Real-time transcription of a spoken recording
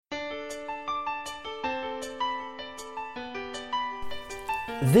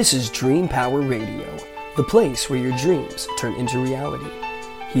This is Dream Power Radio, the place where your dreams turn into reality.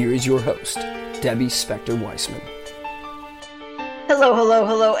 Here is your host, Debbie Spector-Weissman. Hello, hello,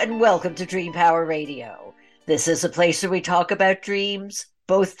 hello, and welcome to Dream Power Radio. This is a place where we talk about dreams,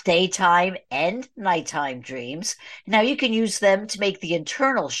 both daytime and nighttime dreams, and how you can use them to make the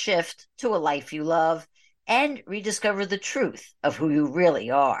internal shift to a life you love and rediscover the truth of who you really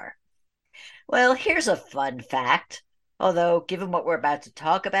are. Well, here's a fun fact. Although, given what we're about to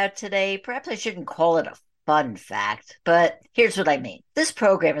talk about today, perhaps I shouldn't call it a fun fact, but here's what I mean. This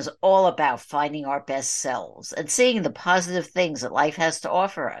program is all about finding our best selves and seeing the positive things that life has to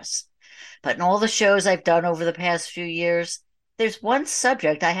offer us. But in all the shows I've done over the past few years, there's one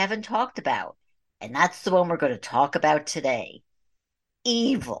subject I haven't talked about, and that's the one we're going to talk about today.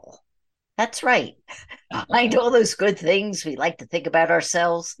 Evil. That's right. Behind all those good things we like to think about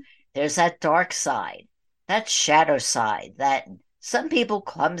ourselves, there's that dark side. That shadow side that some people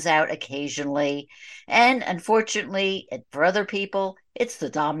comes out occasionally, and unfortunately, for other people, it's the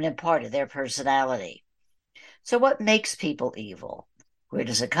dominant part of their personality. So what makes people evil? Where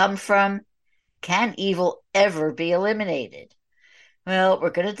does it come from? Can evil ever be eliminated? Well, we're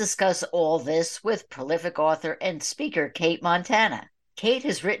going to discuss all this with prolific author and speaker Cate Montana. Cate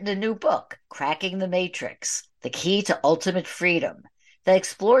has written a new book, Cracking the Matrix, The Key to Ultimate Freedom, that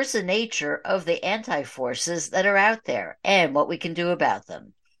explores the nature of the anti-forces that are out there and what we can do about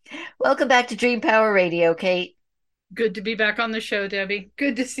them. Welcome back to Dream Power Radio, Cate. Good to be back on the show, Debbie.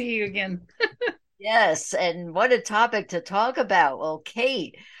 Good to see you again. Yes, and what a topic to talk about. Well,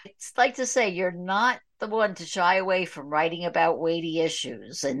 Cate, it's like to say you're not the one to shy away from writing about weighty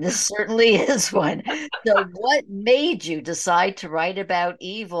issues, and this certainly is one. So what made you decide to write about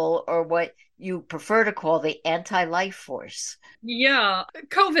evil, or what you prefer to call the anti-life force? Yeah,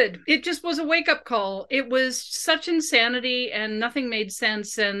 COVID. It just was a wake-up call. It was such insanity and nothing made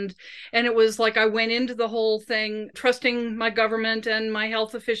sense. And it was like I went into the whole thing trusting my government and my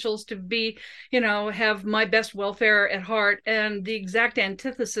health officials to be, have my best welfare at heart. And the exact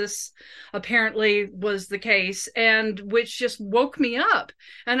antithesis apparently was the case, and which just woke me up.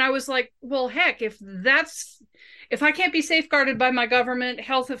 And I was like, well, heck, if I can't be safeguarded by my government,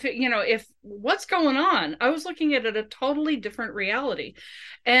 if what's going on? I was looking at it a totally different reality.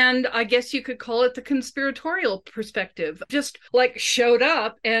 And I guess you could call it the conspiratorial perspective, just like showed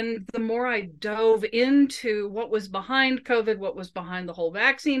up. And the more I dove into what was behind COVID, what was behind the whole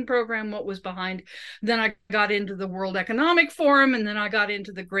vaccine program, what was behind, then I got into the World Economic Forum, and then I got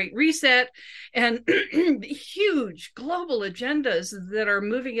into the Great Reset and huge global agendas that are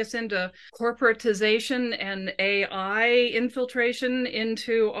moving us into corporatization and AI infiltration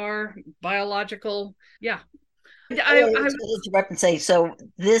into our biological, I was interrupt and say, so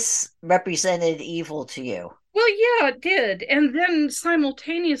this represented evil to you? Well, yeah, it did. And then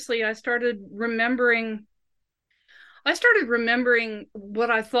simultaneously, I started remembering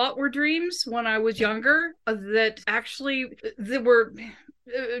what I thought were dreams when I was younger, that actually there were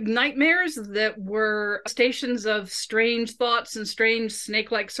nightmares that were stations of strange thoughts and strange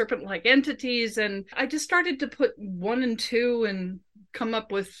snake-like, serpent-like entities. And I just started to put one and two and come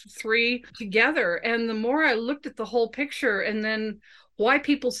up with three together. And the more I looked at the whole picture, and then why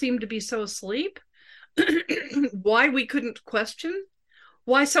people seemed to be so asleep, why we couldn't question,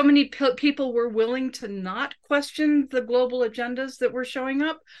 why so many people were willing to not question the global agendas that were showing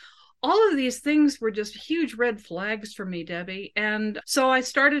up. All of these things were just huge red flags for me, Debbie. And so I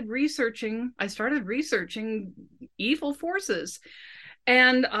started researching evil forces.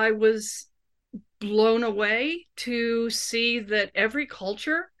 And I was blown away to see that every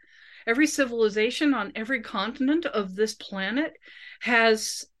culture, every civilization on every continent of this planet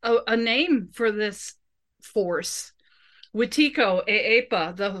has a name for this force. Wetiko,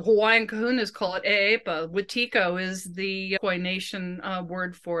 Eepa, the Hawaiian kahunas call it Eepa. Wetiko is the Khoi Nation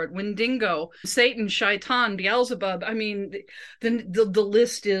word for it. Wendigo, Satan, Shaitan, Beelzebub. I mean, the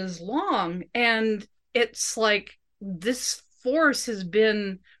list is long. And it's like this force has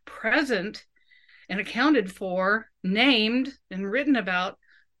been present and accounted for, named, and written about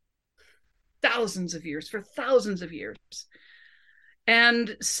for thousands of years.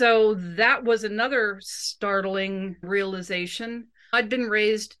 And so that was another startling realization. I'd been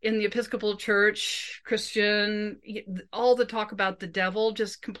raised in the Episcopal Church, Christian. All the talk about the devil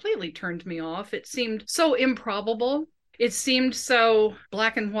just completely turned me off. It seemed so improbable. It seemed so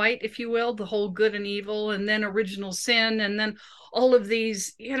black and white, if you will, the whole good and evil, and then original sin, and then all of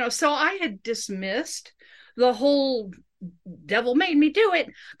these, so I had dismissed the whole devil made me do it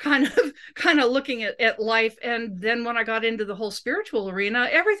kind of looking at life. And then when I got into the whole spiritual arena,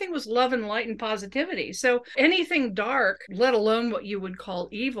 everything was love and light and positivity. So anything dark, let alone what you would call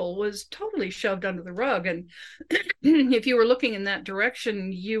evil, was totally shoved under the rug. And if you were looking in that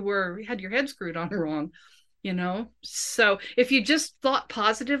direction, you had your head screwed on wrong, So if you just thought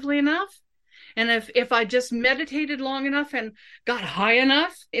positively enough, and if I just meditated long enough and got high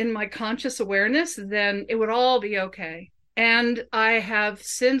enough in my conscious awareness, then it would all be okay. And I have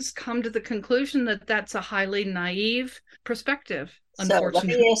since come to the conclusion that that's a highly naive perspective, unfortunately. So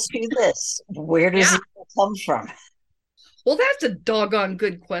let me ask you this. Where does it come from? Well, that's a doggone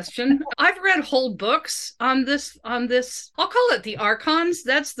good question. I've read whole books on this. I'll call it the archons.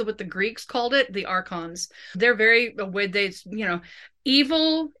 That's what the Greeks called it, the archons. They're very,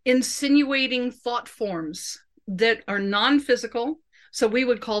 evil, insinuating thought forms that are non-physical. So we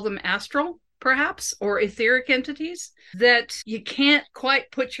would call them astral, perhaps, or etheric entities that you can't quite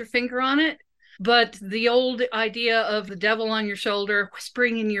put your finger on it. But the old idea of the devil on your shoulder,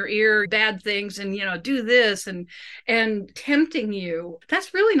 whispering in your ear bad things and, do this and tempting you,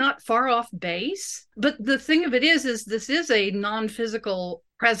 that's really not far off base. But the thing of it is this is a non-physical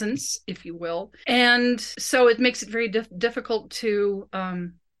presence, if you will. And so it makes it very difficult to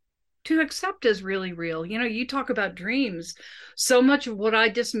accept as really real. You talk about dreams. So much of what I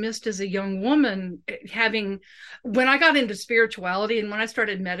dismissed as a young woman, when I got into spirituality and when I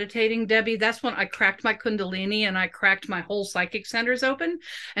started meditating, Debbie, that's when I cracked my Kundalini and I cracked my whole psychic centers open.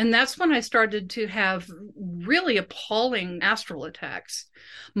 And that's when I started to have really appalling astral attacks.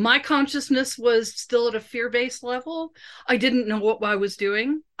 My consciousness was still at a fear-based level. I didn't know what I was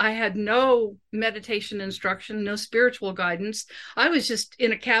doing. I had no meditation instruction, no spiritual guidance. I was just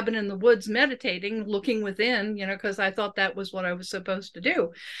in a cabin in the woods meditating, looking within, because I thought that was what I was supposed to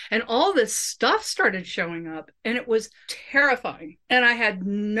do. And all this stuff started showing up and it was terrifying. And I had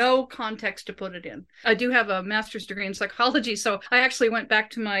no context to put it in. I do have a master's degree in psychology. So I actually went back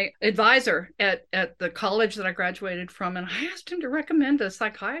to my advisor at the college that I graduated from, and I asked him to recommend a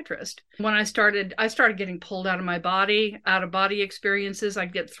psychiatrist. When I started getting pulled out of my body, out of body experiences.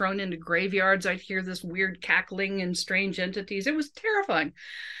 I'd get thrown into graveyards. I'd hear this weird cackling and strange entities. It was terrifying.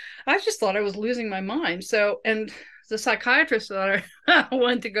 I just thought I was losing my mind. So, and the psychiatrist that I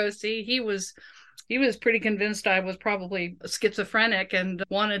went to go see, he was pretty convinced I was probably schizophrenic and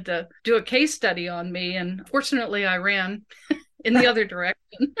wanted to do a case study on me. And fortunately, I ran in the other direction.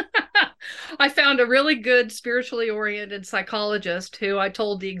 I found a really good spiritually oriented psychologist who I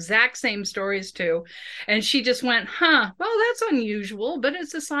told the exact same stories to. And she just went, well, that's unusual, but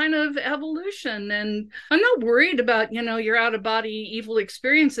it's a sign of evolution. And I'm not worried about, your out of body evil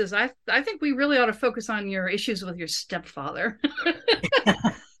experiences. I think we really ought to focus on your issues with your stepfather.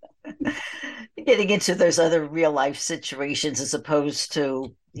 Getting into those other real life situations as opposed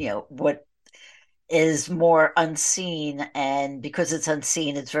to, what is more unseen, and because it's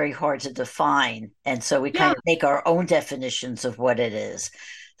unseen, it's very hard to define, and so we kind of make our own definitions of what it is.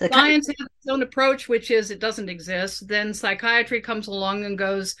 Science has its own approach, which is it doesn't exist. Then psychiatry comes along and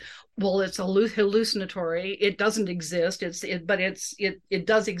goes, well, it's hallucinatory. It doesn't exist. It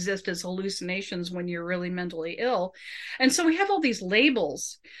does exist as hallucinations when you're really mentally ill. And so we have all these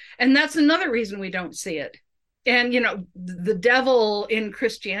labels, and that's another reason we don't see it. And the devil in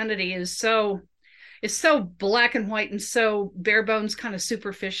Christianity is so black and white and so bare bones, kind of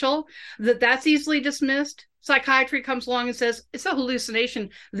superficial, that's easily dismissed. Psychiatry comes along and says it's a hallucination.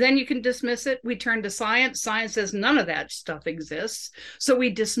 Then you can dismiss it. We turn to science. Science says none of that stuff exists. So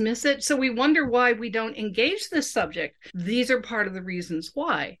we dismiss it. So we wonder why we don't engage this subject. These are part of the reasons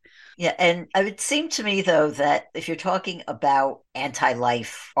why. Yeah. And it would seem to me, though, that if you're talking about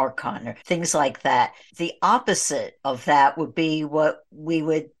anti-life archon or things like that, the opposite of that would be what we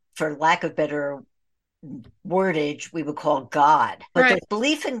would, for lack of better wordage, we would call God. But right. Does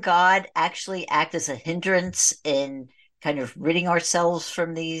belief in God actually act as a hindrance in kind of ridding ourselves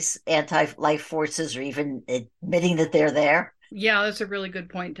from these anti-life forces, or even admitting that they're there? Yeah, that's a really good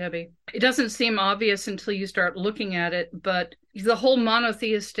point, Debbie. It doesn't seem obvious until you start looking at it, but the whole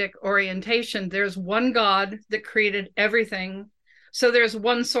monotheistic orientation, there's one God that created everything. So there's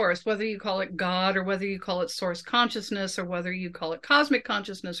one source, whether you call it God or whether you call it source consciousness or whether you call it cosmic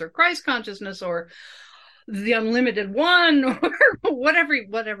consciousness or Christ consciousness or the unlimited one, or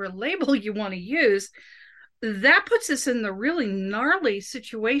whatever label you want to use. That puts us in the really gnarly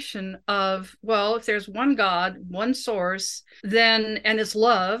situation of, well, if there's one God, one source, then, and it's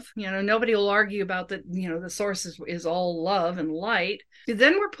love, nobody will argue about that, the source is all love and light.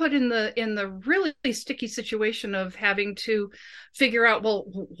 Then we're put in the really sticky situation of having to figure out, well,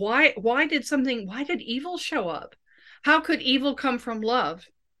 why did evil show up? How could evil come from love?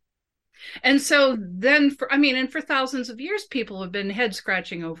 And so then, for thousands of years, people have been head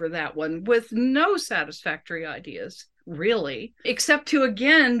scratching over that one with no satisfactory ideas, really, except to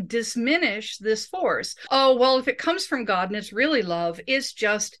again diminish this force. Oh, well, if it comes from God and it's really love, it's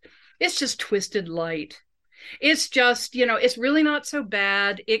just twisted light. It's just, it's really not so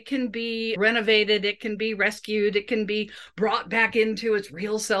bad. It can be renovated, it can be rescued, it can be brought back into its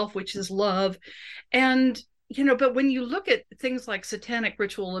real self, which is love. And but when you look at things like satanic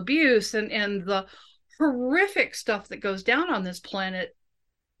ritual abuse and the horrific stuff that goes down on this planet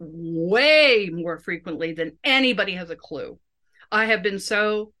way more frequently than anybody has a clue. I have been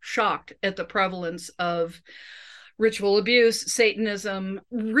so shocked at the prevalence of ritual abuse, Satanism,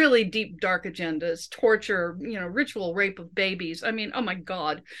 really deep, dark agendas, torture, ritual rape of babies. I mean, oh my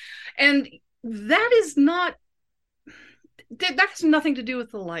God. And that has nothing to do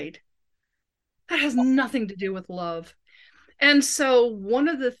with the light. That has nothing to do with love. And so one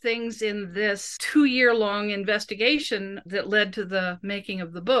of the things in this 2-year-long investigation that led to the making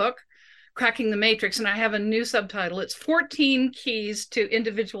of the book, Cracking the Matrix, and I have a new subtitle. It's 14 Keys to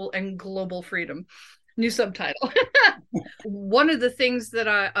Individual and Global Freedom. New subtitle. One of the things that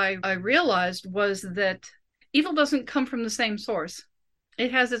I realized was that evil doesn't come from the same source.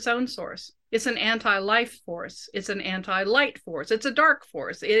 It has its own source. It's an anti-life force. It's an anti-light force. It's a dark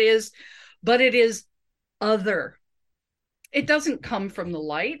force. But it is other. It doesn't come from the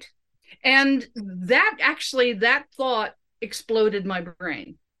light. And that thought exploded my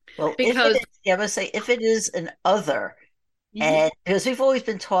brain. Well, because I must say, if it is an other, and because we've always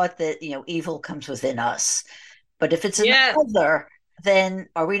been taught that, evil comes within us. But if it's an other, then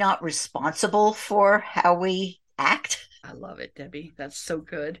are we not responsible for how we act? I love it, Debbie. That's so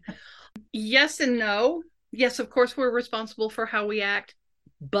good. Yes and no. Yes, of course, we're responsible for how we act.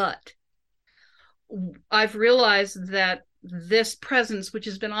 But I've realized that this presence, which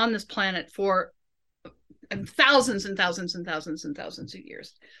has been on this planet for thousands and thousands and thousands and thousands of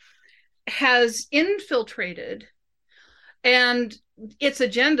years, has infiltrated, and its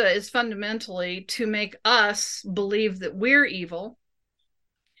agenda is fundamentally to make us believe that we're evil.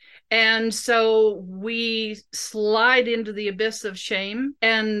 And so we slide into the abyss of shame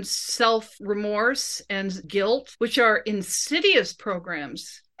and self-remorse and guilt, which are insidious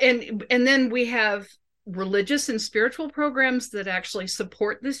programs. And then we have religious and spiritual programs that actually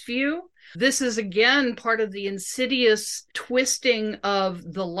support this view. This is, again, part of the insidious twisting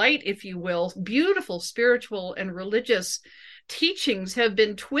of the light, if you will. Beautiful spiritual and religious teachings have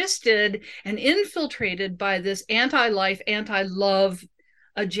been twisted and infiltrated by this anti-life, anti-love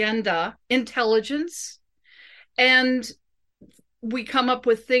agenda, intelligence. And we come up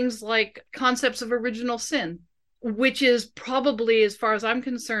with things like concepts of original sin, which is probably, as far as I'm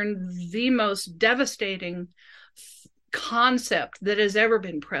concerned, the most devastating concept that has ever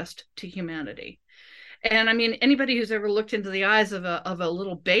been pressed to humanity. And I mean, anybody who's ever looked into the eyes of a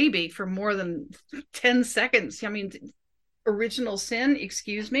little baby for more than 10 seconds, I mean, original sin,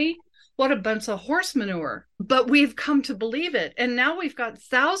 excuse me, what a bunch of horse manure. But we've come to believe it. And now we've got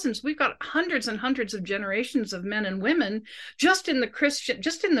hundreds and hundreds of generations of men and women just in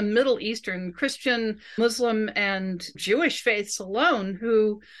the Middle Eastern, Christian, Muslim, and Jewish faiths alone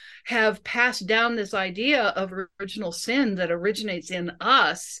who have passed down this idea of original sin that originates in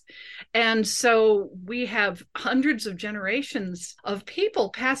us. And so we have hundreds of generations of people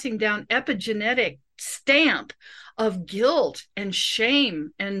passing down epigenetic stamp of guilt and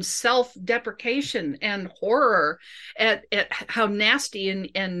shame and self-deprecation and horror at how nasty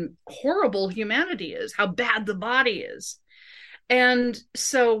and horrible humanity is, how bad the body is. And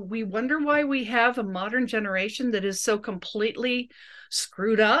so we wonder why we have a modern generation that is so completely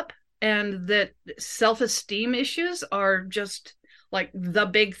screwed up, and that self-esteem issues are just like the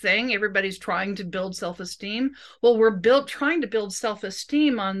big thing. Everybody's trying to build self-esteem. Well, we're trying to build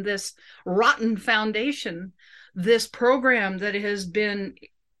self-esteem on this rotten foundation, this program that has been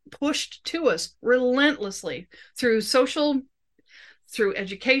pushed to us relentlessly through social, through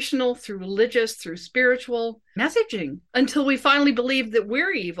educational, through religious, through spiritual messaging, until we finally believe that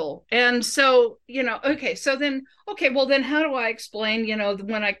we're evil. And so, well, then how do I explain,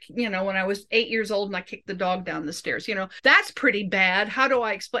 when I was 8 years old and I kicked the dog down the stairs, that's pretty bad. How do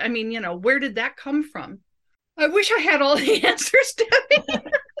I explain? I mean, where did that come from? I wish I had all the answers to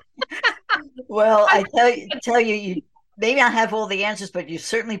it. Well, I tell you, you maybe not have all the answers, but you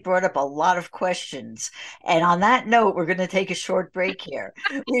certainly brought up a lot of questions. And on that note, we're going to take a short break here.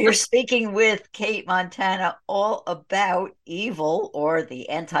 We are speaking with Cate Montana all about evil, or the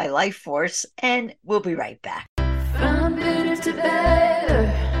anti-life force, and we'll be right back. From bitter to better,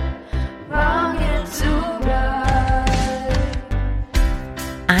 wrong into right.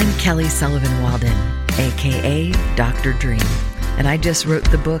 Kelly Sullivan Walden, aka Dr. Dream, and I just wrote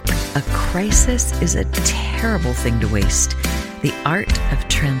the book, A Crisis is a Terrible Thing to Waste, The Art of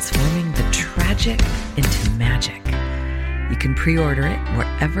Transforming the Tragic into Magic. You can pre-order it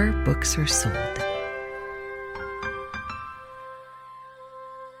wherever books are sold.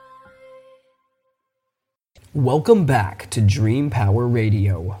 Welcome back to Dream Power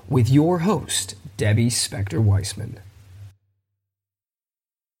Radio with your host, Debbie Spector-Weissman.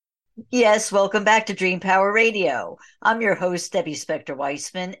 Yes, welcome back to Dream Power Radio. I'm your host, Debbie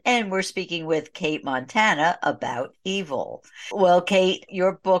Spector-Weissman, and we're speaking with Cate Montana about evil. Well, Cate,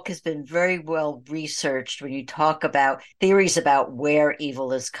 your book has been very well researched when you talk about theories about where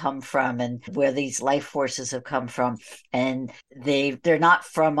evil has come from and where these life forces have come from. And they're not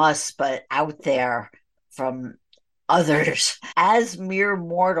from us, but out there from others as mere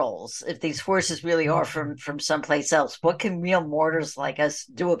mortals. If these forces really are from someplace else, what can real mortals like us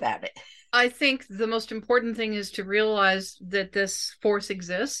do about it? I think the most important thing is to realize that this force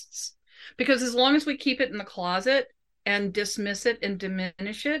exists, because as long as we keep it in the closet and dismiss it and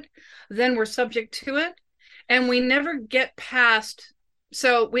diminish it, then we're subject to it, and we never get past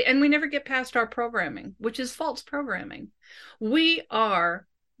we never get past our programming, which is false programming. We are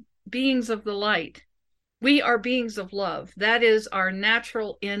beings of the light. We are beings of love. That is our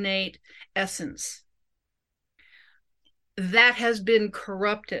natural, innate essence. That has been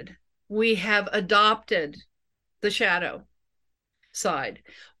corrupted. We have adopted the shadow side.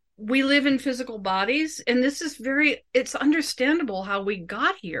 We live in physical bodies, and this is it's understandable how we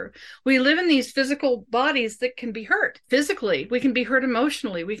got here. We live in these physical bodies that can be hurt physically. We can be hurt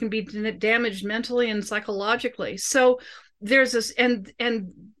emotionally. We can be damaged mentally and psychologically. So there's this, and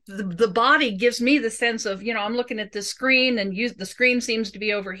the body gives me the sense of, I'm looking at the screen, and the screen seems to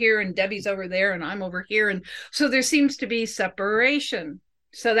be over here, and Debbie's over there, and I'm over here. And so there seems to be separation.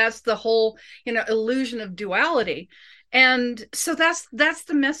 So that's the whole, illusion of duality. And so that's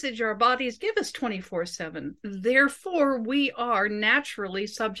the message our bodies give us 24/7. Therefore, we are naturally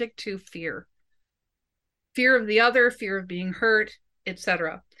subject to fear of the other, fear of being hurt,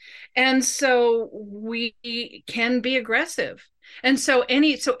 etc. And so we can be aggressive. And so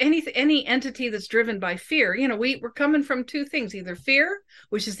any entity that's driven by fear, we're coming from two things: either fear,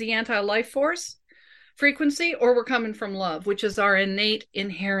 which is the anti-life force frequency, or we're coming from love, which is our innate,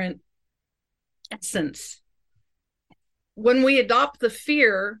 inherent essence. When we adopt the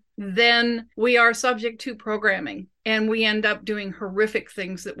fear, then we are subject to programming, and we end up doing horrific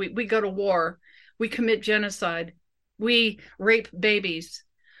things. That we go to war, we commit genocide, we rape babies,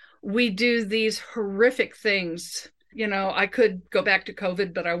 we do these horrific things. I could go back to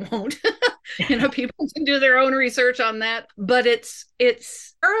COVID, but I won't. People can do their own research on that. But it's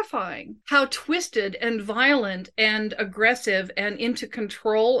terrifying how twisted and violent and aggressive and into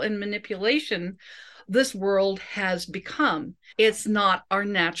control and manipulation this world has become. It's not our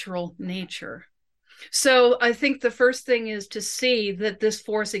natural nature. So I think the first thing is to see that this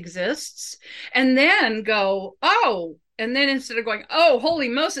force exists, and then go, oh, and then instead of going, oh, holy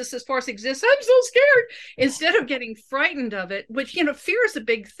Moses, this force exists, I'm so scared, instead of getting frightened of it, which, fear is a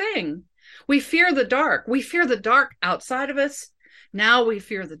big thing. We fear the dark. We fear the dark outside of us. Now we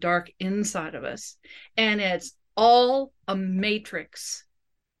fear the dark inside of us. And it's all a matrix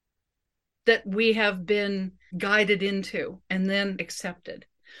that we have been guided into and then accepted.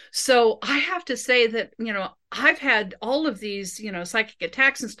 So I have to say that, I've had all of these, psychic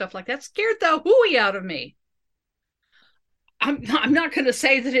attacks and stuff like that scared the hooey out of me. I'm not going to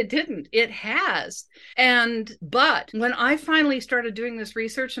say that it didn't. It has. But when I finally started doing this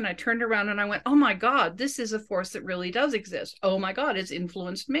research, and I turned around and I went, oh my God, this is a force that really does exist. Oh my God, it's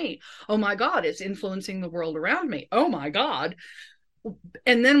influenced me. Oh my God, it's influencing the world around me. Oh my God.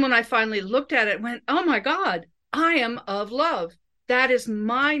 And then when I finally looked at it, I went, oh my God, I am of love. That is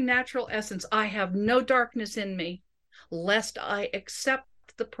my natural essence. I have no darkness in me, lest I accept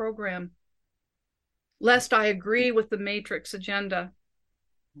the program, lest I agree with the matrix agenda.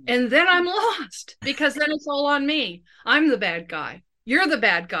 And then I'm lost, because then it's all on me. I'm the bad guy. You're the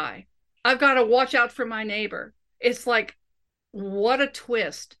bad guy. I've got to watch out for my neighbor. It's like, what a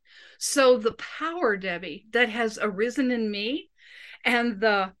twist. So the power, Debbie, that has arisen in me, and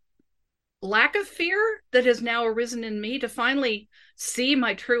the lack of fear that has now arisen in me to finally see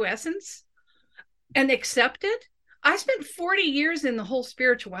my true essence and accept it. I spent 40 years in the whole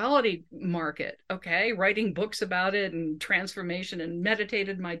spirituality market, okay, writing books about it and transformation, and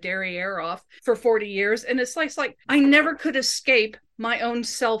meditated my derriere off for 40 years. And it's like I never could escape my own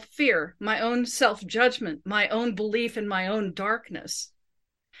self-fear, my own self-judgment, my own belief in my own darkness.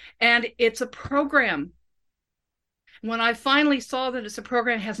 And it's a program. When I finally saw that it's a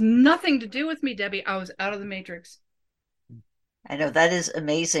program that has nothing to do with me, Debbie, I was out of the matrix. I know that is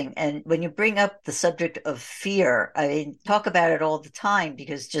amazing. And when you bring up the subject of fear, I mean, talk about it all the time,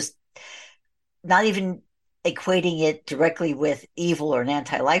 because just not even equating it directly with evil or an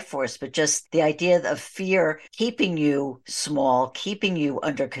anti-life force, but just the idea of fear keeping you small, keeping you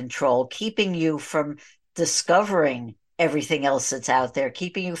under control, keeping you from discovering everything else that's out there,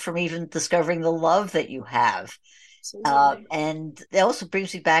 keeping you from even discovering the love that you have. And it also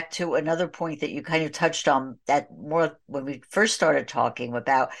brings me back to another point that you kind of touched on, that more when we first started talking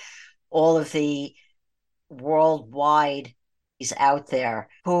about all of the worldwide is out there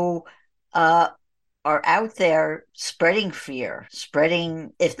who are out there spreading fear,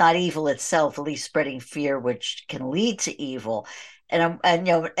 spreading, if not evil itself, at least spreading fear, which can lead to evil. And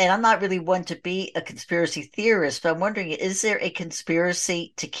I'm not really one to be a conspiracy theorist, but I'm wondering, is there a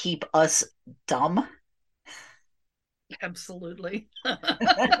conspiracy to keep us dumb? Absolutely.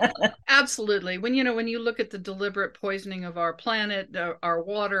 Absolutely. When you look at the deliberate poisoning of our planet, our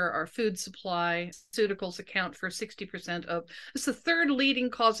water, our food supply, pharmaceuticals account for 60% of, it's the third leading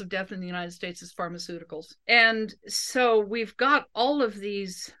cause of death in the United States is pharmaceuticals. And so we've got all of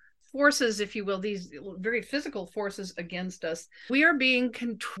these forces, if you will, these very physical forces against us. We are being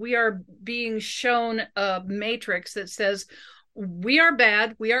shown a matrix that says we are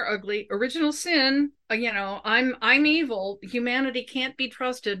bad, we are ugly, original sin, I'm evil, humanity can't be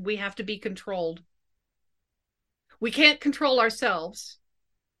trusted, we have to be controlled. We can't control ourselves,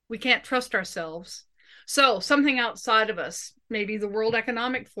 we can't trust ourselves. So something outside of us, maybe the World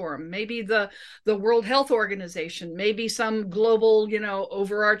Economic Forum, maybe the World Health Organization, maybe some global,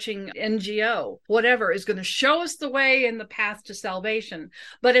 overarching NGO, whatever, is going to show us the way and the path to salvation.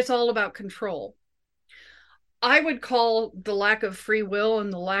 But it's all about control. I would call the lack of free will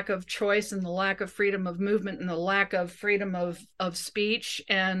and the lack of choice and the lack of freedom of movement and the lack of freedom of speech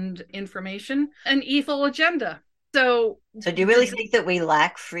and information an evil agenda. So do you really think that we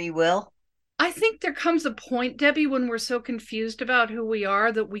lack free will? I think there comes a point, Debbie, when we're so confused about who we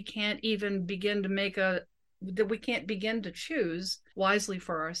are that we can't even begin to choose wisely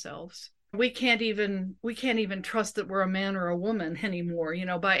for ourselves. We can't even trust that we're a man or a woman anymore.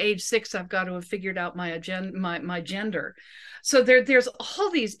 By age 6, I've got to have figured out my gender. So there's all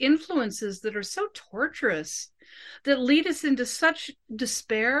these influences that are so torturous that lead us into such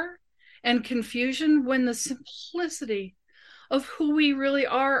despair and confusion, when the simplicity of who we really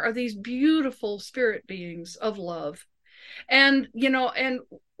are these beautiful spirit beings of love. And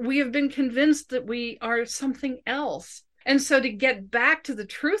we have been convinced that we are something else. And so to get back to the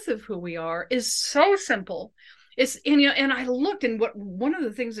truth of who we are is so simple. And I looked, and one of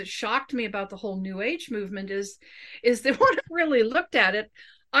the things that shocked me about the whole New Age movement is that when I really looked at it,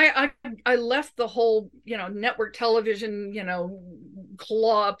 I left the whole network television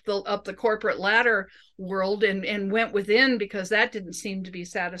claw up the corporate ladder world and went within, because that didn't seem to be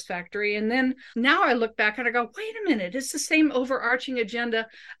satisfactory. And then now I look back and I go, wait a minute, it's the same overarching agenda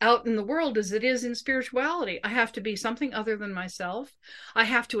out in the world as it is in spirituality. I have to be something other than myself. I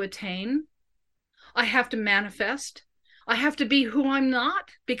have to attain. I have to manifest. I have to be who I'm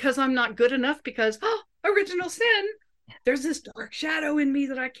not, because I'm not good enough, because original sin. There's this dark shadow in me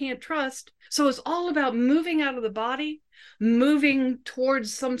that I can't trust. So it's all about moving out of the body, moving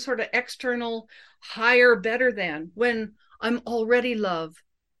towards some sort of external higher, better than, when I'm already love.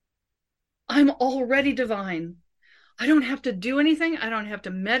 I'm already divine. I don't have to do anything. I don't have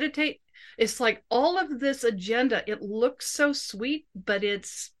to meditate. It's like all of this agenda, it looks so sweet, but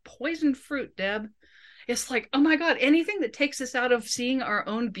it's poison fruit, Deb. It's like, oh my God, anything that takes us out of seeing our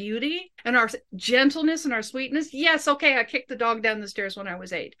own beauty and our gentleness and our sweetness. Yes, okay, I kicked the dog down the stairs when I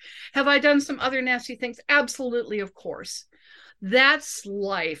was 8. Have I done some other nasty things? Absolutely, of course. That's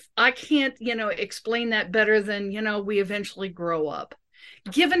life. I can't, explain that better than, we eventually grow up.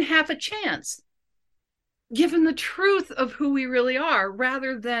 Given half a chance, given the truth of who we really are,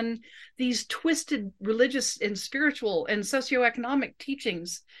 rather than these twisted religious and spiritual and socioeconomic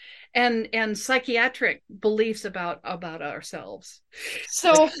teachings and psychiatric beliefs about ourselves.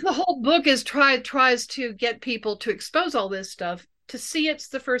 So the whole book tries to get people to expose all this stuff, to see it's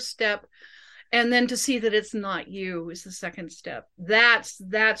the first step, and then to see that it's not you is the second step.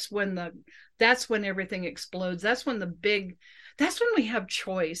 That's when everything explodes. That's when we have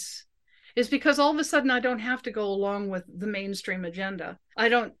choice. Is because all of a sudden I don't have to go along with the mainstream agenda. I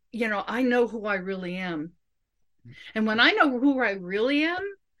know who I really am. And when I know who I really am,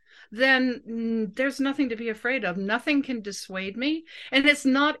 then there's nothing to be afraid of. Nothing can dissuade me. And it's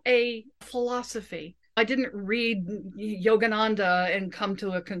not a philosophy. I didn't read Yogananda and come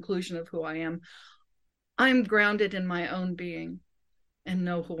to a conclusion of who I am. I'm grounded in my own being and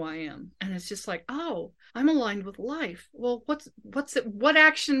know who I am. And it's just like, oh, I'm aligned with life. Well, what's it? What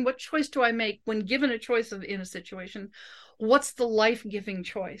action, what choice do I make when given a choice in a situation? What's the life-giving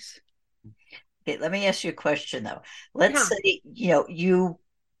choice? Okay, let me ask you a question though. Let's say, you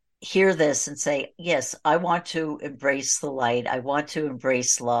hear this and say, yes, I want to embrace the light. I want to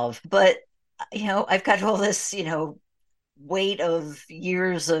embrace love. But, I've got all this, weight of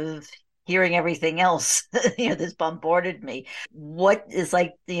years of hearing everything else, that's bombarded me. What is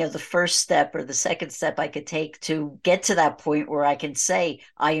like, the first step or the second step I could take to get to that point where I can say,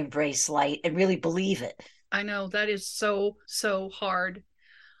 I embrace light and really believe it? I know that is so, so hard.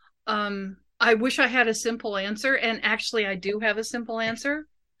 I wish I had a simple answer. And actually, I do have a simple answer.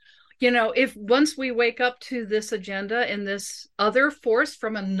 If once we wake up to this agenda and this other force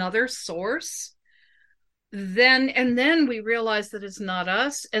from another source, then we realize that it's not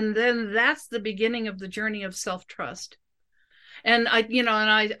us. And then that's the beginning of the journey of self-trust. And I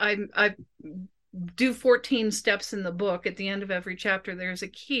do 14 steps in the book. At the end of every chapter, there's a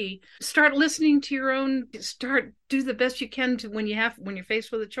key. Start listening to your own, do the best you can to when you're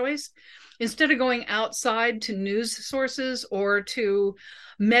faced with a choice. Instead of going outside to news sources or to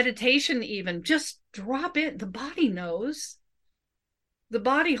meditation, even just drop it. The body knows. The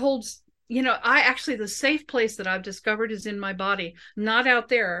body holds, the safe place that I've discovered is in my body, not out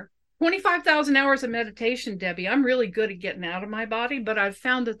there. 25,000 hours of meditation, Debbie. I'm really good at getting out of my body, but I've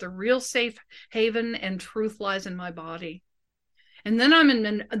found that the real safe haven and truth lies in my body. And then I'm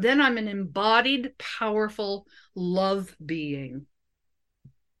an embodied, powerful love being.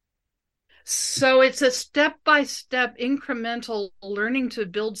 So it's a step-by-step incremental learning to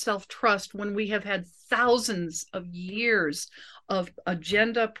build self-trust when we have had thousands of years of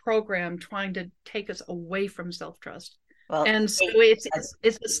agenda program trying to take us away from self-trust. Well, and so it's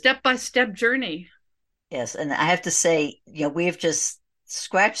a step-by-step journey. Yes. And I have to say, we have just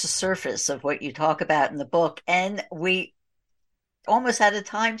scratched the surface of what you talk about in the book, and we almost out of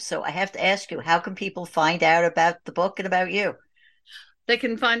time. So I have to ask you, how can people find out about the book and about you? They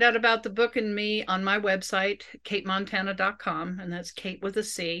can find out about the book and me on my website, catemontana.com, and that's Cate with a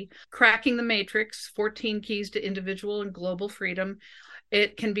C. Cracking the Matrix, 14 Keys to Individual and Global Freedom.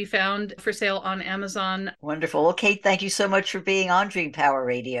 It can be found for sale on Amazon. Wonderful. Well, Cate, thank you so much for being on Dream Power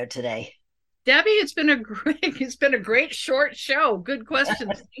Radio today. Debbie, it's been a great short show. Good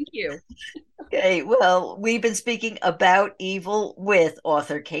questions. Thank you. Okay, well, we've been speaking about evil with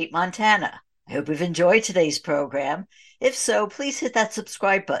author Cate Montana. I hope you've enjoyed today's program. If so, please hit that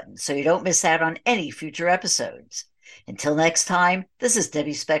subscribe button so you don't miss out on any future episodes. Until next time, this is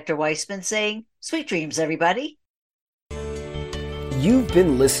Debbie Spector-Weissman saying, sweet dreams, everybody. You've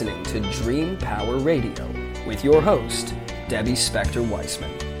been listening to Dream Power Radio with your host, Debbie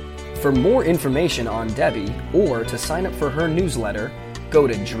Spector-Weissman. For more information on Debbie or to sign up for her newsletter, go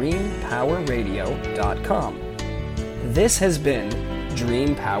to dreampowerradio.com. This has been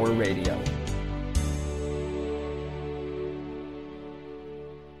Dream Power Radio.